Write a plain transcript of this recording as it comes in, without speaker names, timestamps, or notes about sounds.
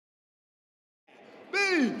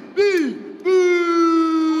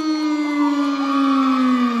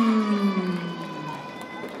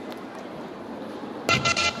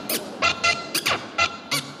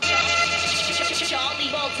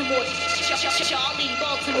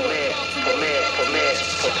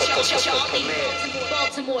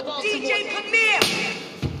DJ Premier.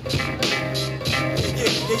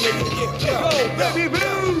 Yo,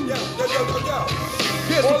 BabyBoo.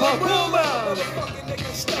 Here's the performance.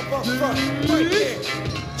 Step up front, right there.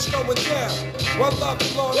 It's going down. One love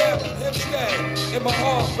and long ever. Him stay in my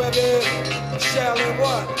heart, baby. Shallin'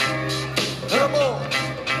 what? Come on.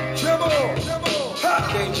 Come on. Come on.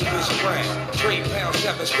 Dangerous ground. 3 pounds,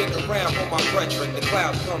 7 spin around for my brethren. The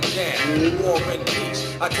clouds come down. War and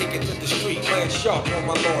peace. I take it to the street. Land sharp on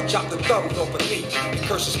my lawn. Chop the thumbs off a thief. And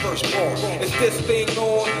curse his firstborn. Is this thing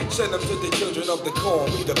on? Send them to the children of the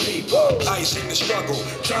corn. We the people. Ice in the struggle.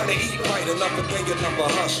 Trying to eat right enough to pay your number.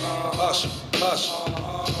 Hush. Hush. Hush.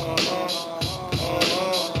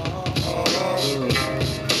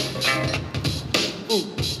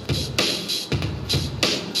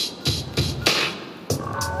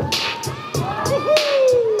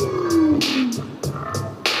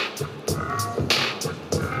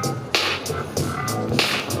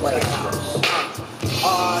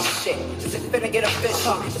 Shit, is it finna get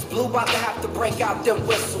official? Is Blue about to have to break out them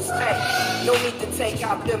whistles? Hey, no need to take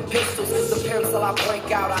out them pistols, cause the pencil I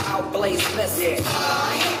break out, I outblaze missiles.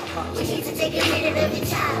 Oh yeah, we need to take a minute of your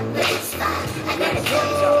time, but it's fine. I gotta tell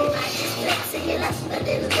you, you might just flexing your lust a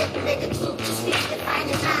little bit, make a group just reach to find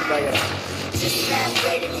your mind. Just grab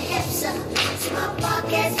weight in your hips up, so my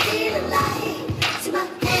podcast feel alive.